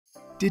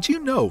Did you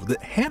know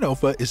that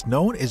Hannover is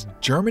known as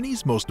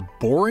Germany's most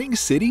boring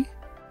city?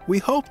 We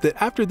hope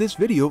that after this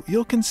video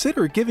you'll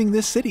consider giving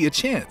this city a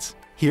chance.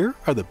 Here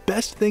are the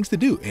best things to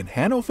do in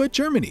Hannover,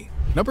 Germany.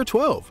 Number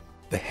 12.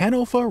 The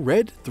Hannover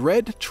Red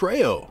Thread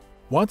Trail.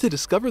 Want to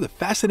discover the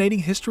fascinating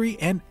history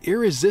and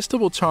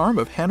irresistible charm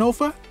of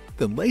Hannover?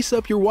 Then lace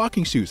up your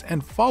walking shoes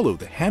and follow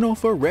the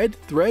Hannover Red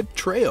Thread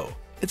Trail.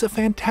 It's a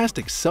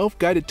fantastic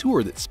self-guided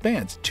tour that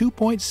spans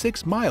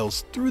 2.6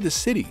 miles through the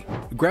city.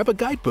 Grab a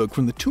guidebook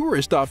from the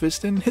tourist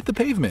office and hit the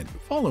pavement,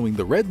 following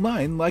the red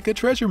line like a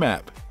treasure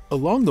map.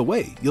 Along the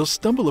way, you'll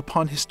stumble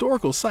upon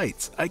historical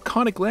sites,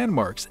 iconic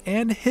landmarks,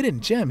 and hidden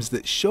gems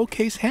that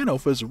showcase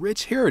Hannover's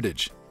rich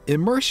heritage.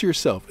 Immerse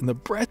yourself in the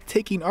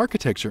breathtaking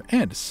architecture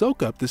and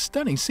soak up the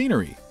stunning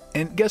scenery.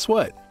 And guess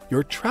what?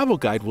 Your travel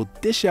guide will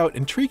dish out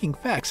intriguing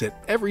facts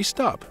at every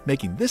stop,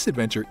 making this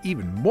adventure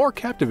even more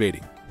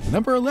captivating.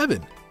 Number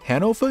 11.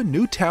 Hannover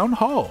New Town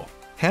Hall.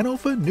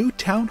 Hannover New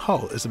Town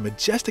Hall is a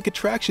majestic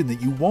attraction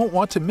that you won't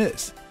want to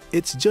miss.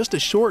 It's just a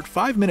short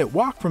 5-minute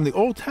walk from the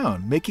old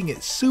town, making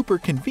it super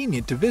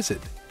convenient to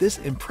visit. This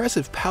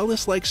impressive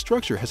palace-like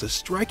structure has a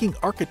striking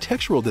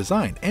architectural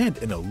design and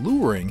an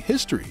alluring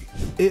history.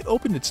 It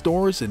opened its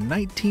doors in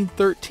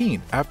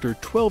 1913 after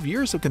 12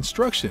 years of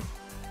construction.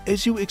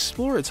 As you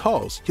explore its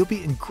halls, you'll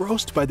be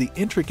engrossed by the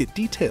intricate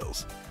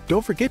details.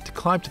 Don't forget to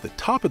climb to the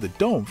top of the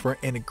dome for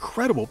an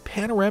incredible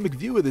panoramic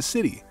view of the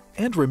city.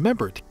 And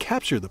remember to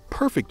capture the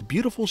perfect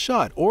beautiful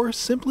shot or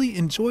simply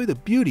enjoy the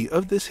beauty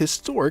of this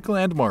historic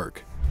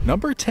landmark.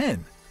 Number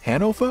 10.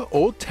 Hannover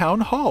Old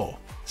Town Hall.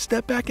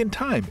 Step back in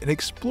time and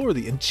explore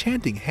the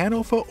enchanting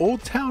Hannover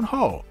Old Town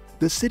Hall,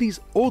 the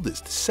city's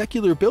oldest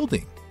secular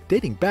building.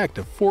 Dating back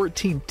to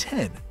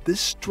 1410, this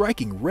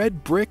striking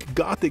red brick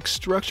Gothic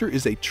structure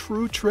is a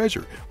true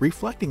treasure,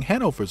 reflecting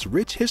Hannover's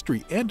rich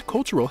history and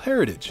cultural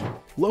heritage.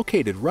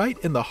 Located right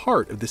in the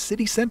heart of the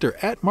city center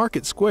at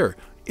Market Square,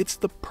 it's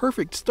the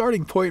perfect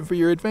starting point for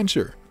your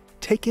adventure.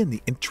 Take in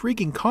the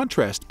intriguing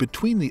contrast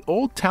between the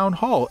old town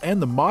hall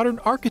and the modern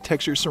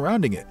architecture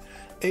surrounding it,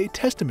 a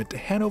testament to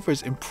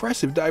Hannover's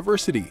impressive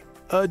diversity.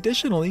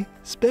 Additionally,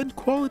 spend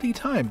quality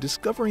time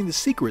discovering the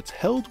secrets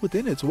held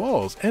within its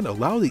walls and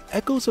allow the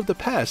echoes of the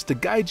past to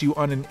guide you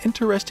on an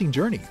interesting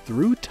journey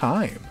through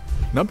time.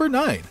 Number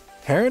 9.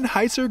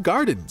 Herrenhäuser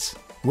Gardens.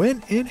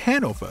 When in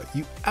Hannover,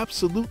 you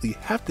absolutely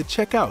have to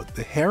check out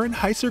the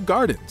Herrenhäuser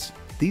Gardens.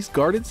 These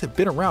gardens have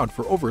been around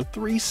for over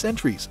 3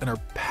 centuries and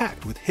are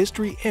packed with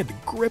history and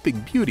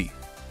gripping beauty.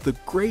 The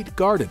Great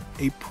Garden,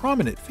 a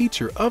prominent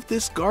feature of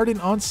this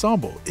garden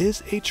ensemble,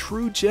 is a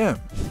true gem.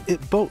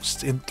 It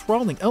boasts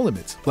enthralling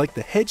elements like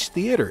the hedge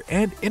theater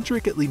and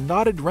intricately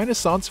knotted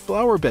Renaissance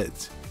flower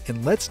beds.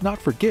 And let's not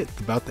forget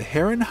about the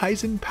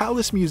Herrenhäuser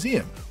Palace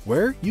Museum,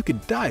 where you can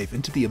dive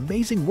into the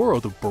amazing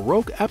world of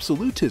Baroque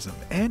absolutism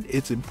and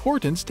its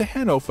importance to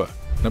Hannover.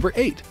 Number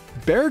 8.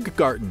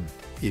 Berggarten.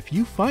 If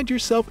you find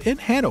yourself in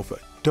Hannover,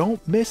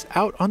 don't miss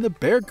out on the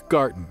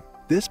Berggarten.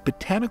 This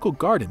botanical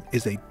garden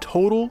is a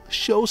total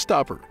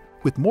showstopper.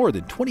 With more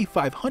than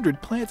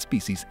 2,500 plant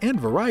species and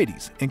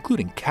varieties,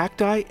 including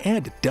cacti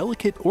and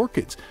delicate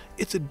orchids,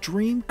 it's a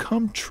dream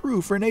come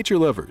true for nature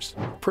lovers.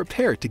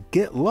 Prepare to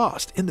get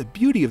lost in the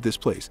beauty of this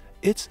place.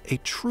 It's a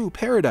true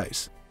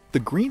paradise. The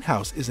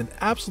greenhouse is an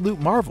absolute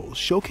marvel,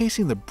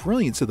 showcasing the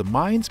brilliance of the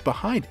minds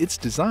behind its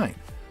design.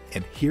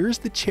 And here's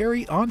the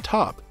cherry on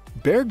top: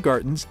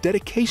 Berggarten's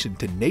dedication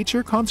to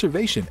nature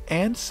conservation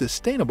and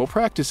sustainable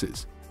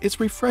practices. It's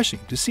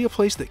refreshing to see a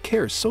place that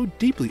cares so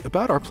deeply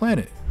about our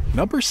planet.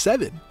 Number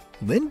 7.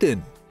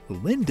 Linden.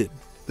 Linden,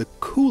 the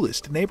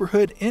coolest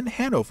neighborhood in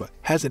Hannover,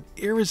 has an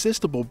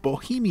irresistible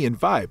bohemian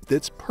vibe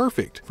that's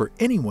perfect for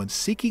anyone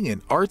seeking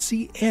an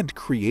artsy and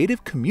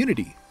creative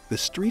community. The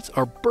streets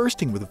are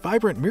bursting with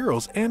vibrant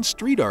murals and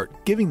street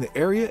art, giving the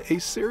area a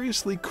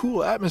seriously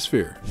cool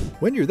atmosphere.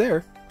 When you're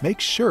there,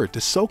 make sure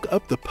to soak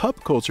up the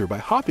pub culture by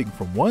hopping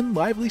from one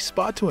lively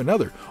spot to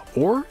another,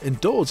 or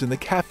indulge in the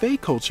cafe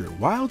culture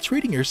while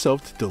treating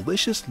yourself to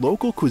delicious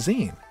local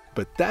cuisine.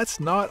 But that's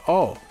not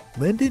all.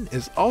 Linden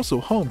is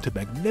also home to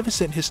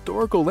magnificent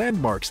historical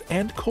landmarks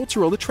and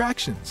cultural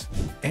attractions.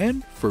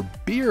 And for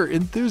beer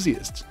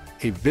enthusiasts,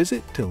 a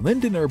visit to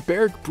Lindener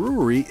Berg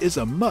Brewery is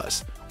a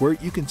must, where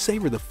you can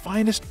savor the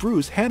finest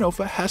brews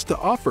Hannover has to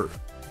offer.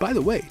 By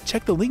the way,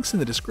 check the links in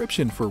the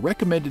description for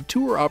recommended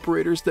tour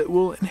operators that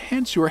will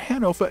enhance your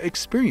Hannover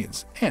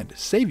experience and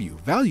save you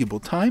valuable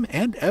time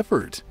and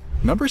effort.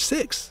 Number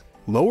 6.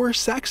 Lower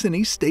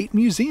Saxony State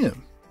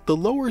Museum. The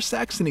Lower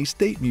Saxony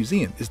State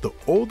Museum is the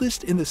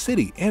oldest in the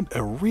city and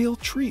a real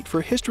treat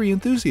for history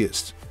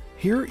enthusiasts.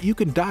 Here you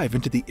can dive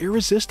into the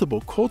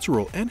irresistible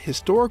cultural and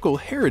historical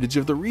heritage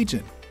of the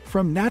region.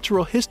 From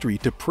natural history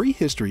to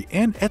prehistory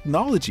and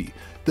ethnology,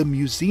 the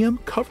museum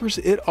covers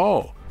it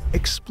all.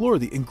 Explore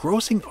the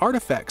engrossing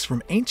artifacts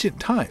from ancient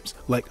times,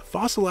 like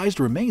fossilized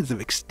remains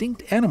of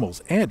extinct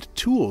animals and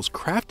tools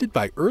crafted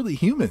by early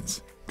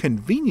humans.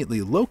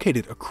 Conveniently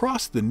located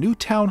across the new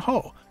town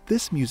hall,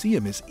 this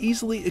museum is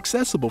easily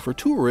accessible for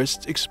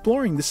tourists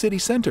exploring the city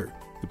center.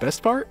 The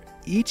best part?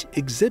 Each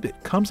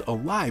exhibit comes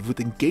alive with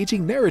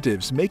engaging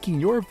narratives, making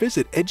your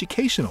visit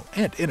educational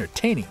and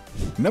entertaining.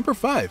 Number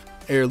 5.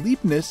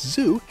 Erlebnis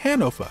Zoo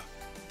Hannover.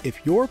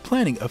 If you're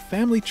planning a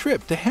family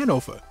trip to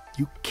Hannover,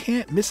 you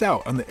can't miss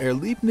out on the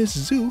Erlebnis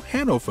Zoo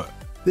Hannover.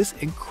 This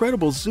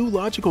incredible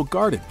zoological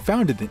garden,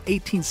 founded in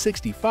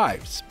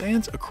 1865,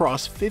 spans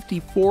across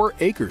 54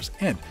 acres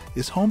and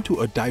is home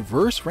to a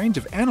diverse range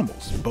of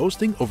animals,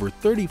 boasting over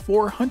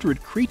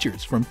 3,400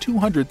 creatures from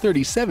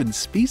 237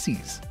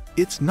 species.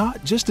 It's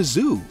not just a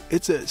zoo,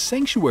 it's a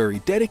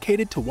sanctuary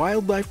dedicated to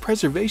wildlife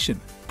preservation.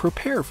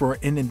 Prepare for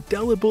an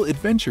indelible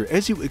adventure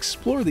as you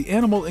explore the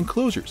animal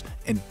enclosures,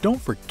 and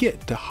don't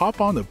forget to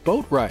hop on the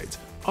boat rides,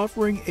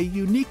 offering a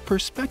unique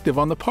perspective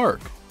on the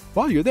park.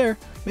 While you're there,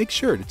 make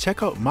sure to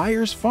check out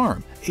Meyer's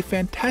Farm, a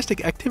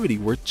fantastic activity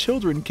where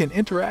children can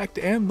interact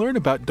and learn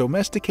about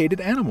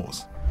domesticated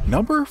animals.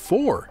 Number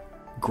 4.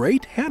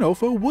 Great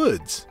Hannover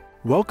Woods.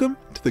 Welcome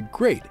to the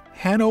Great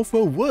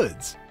Hannover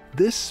Woods.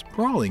 This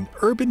sprawling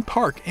urban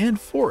park and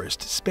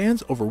forest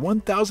spans over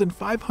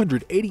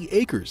 1,580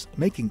 acres,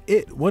 making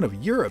it one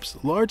of Europe's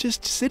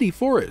largest city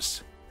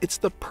forests. It's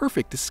the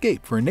perfect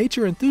escape for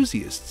nature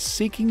enthusiasts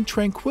seeking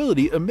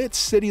tranquility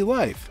amidst city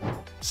life.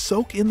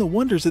 Soak in the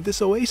wonders of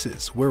this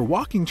oasis, where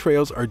walking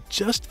trails are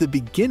just the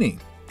beginning.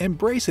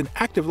 Embrace an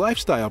active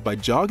lifestyle by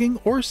jogging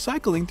or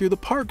cycling through the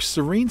park's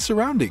serene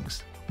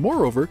surroundings.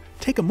 Moreover,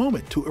 take a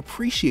moment to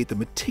appreciate the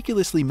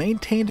meticulously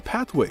maintained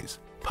pathways,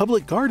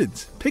 public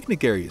gardens,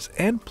 picnic areas,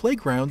 and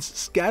playgrounds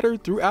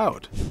scattered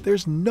throughout.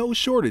 There's no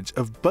shortage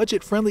of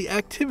budget-friendly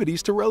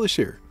activities to relish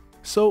here.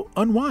 So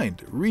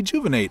unwind,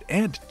 rejuvenate,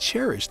 and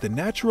cherish the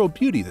natural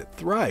beauty that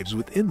thrives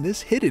within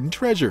this hidden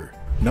treasure.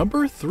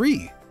 Number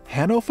 3.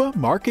 Hannover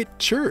Market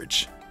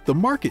Church. The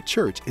Market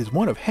Church is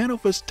one of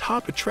Hannover's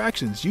top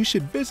attractions you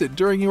should visit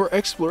during your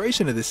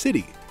exploration of the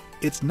city.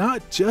 It's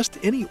not just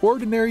any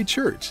ordinary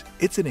church,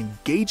 it's an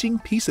engaging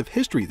piece of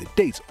history that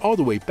dates all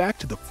the way back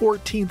to the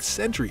 14th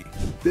century.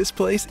 This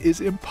place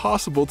is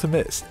impossible to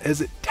miss,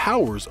 as it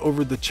towers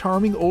over the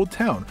charming old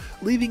town,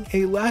 leaving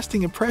a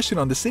lasting impression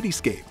on the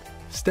cityscape.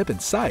 Step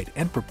inside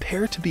and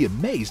prepare to be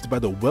amazed by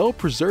the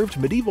well-preserved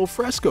medieval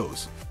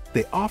frescoes.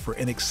 They offer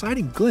an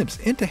exciting glimpse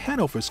into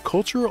Hannover's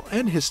cultural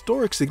and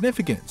historic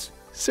significance.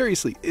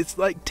 Seriously, it's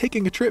like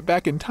taking a trip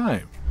back in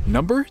time.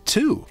 Number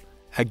 2.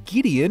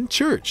 Agedian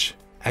Church.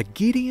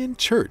 Agedian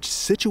Church,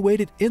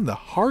 situated in the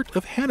heart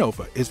of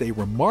Hannover, is a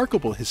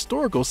remarkable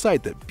historical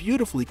site that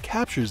beautifully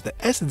captures the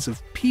essence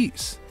of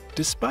peace.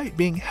 Despite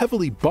being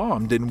heavily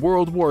bombed in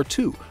World War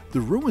II,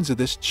 the ruins of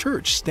this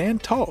church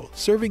stand tall,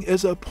 serving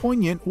as a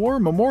poignant war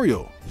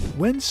memorial.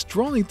 When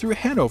strolling through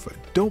Hannover,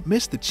 don't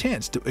miss the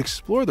chance to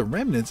explore the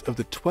remnants of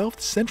the 12th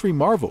century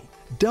marvel.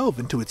 Delve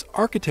into its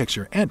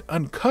architecture and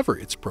uncover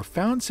its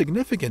profound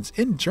significance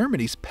in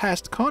Germany's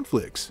past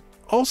conflicts.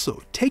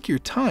 Also, take your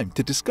time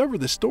to discover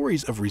the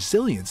stories of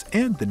resilience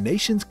and the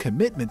nation's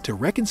commitment to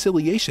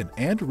reconciliation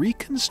and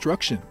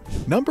reconstruction.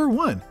 Number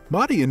 1.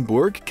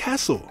 Marienburg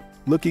Castle.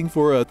 Looking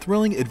for a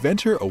thrilling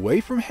adventure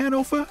away from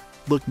Hannover?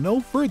 Look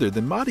no further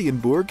than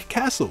Marienburg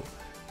Castle.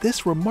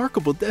 This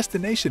remarkable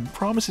destination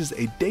promises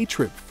a day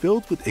trip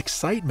filled with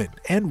excitement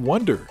and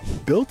wonder.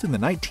 Built in the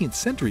 19th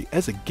century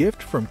as a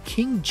gift from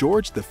King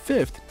George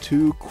V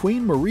to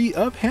Queen Marie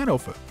of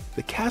Hanover,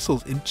 the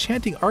castle's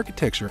enchanting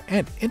architecture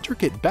and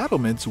intricate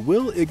battlements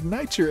will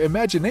ignite your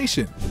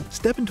imagination.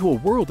 Step into a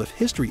world of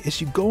history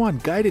as you go on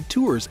guided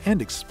tours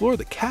and explore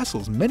the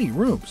castle's many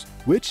rooms,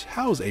 which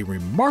house a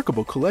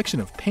remarkable collection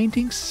of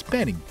paintings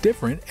spanning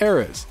different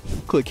eras.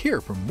 Click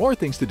here for more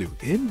things to do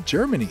in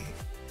Germany.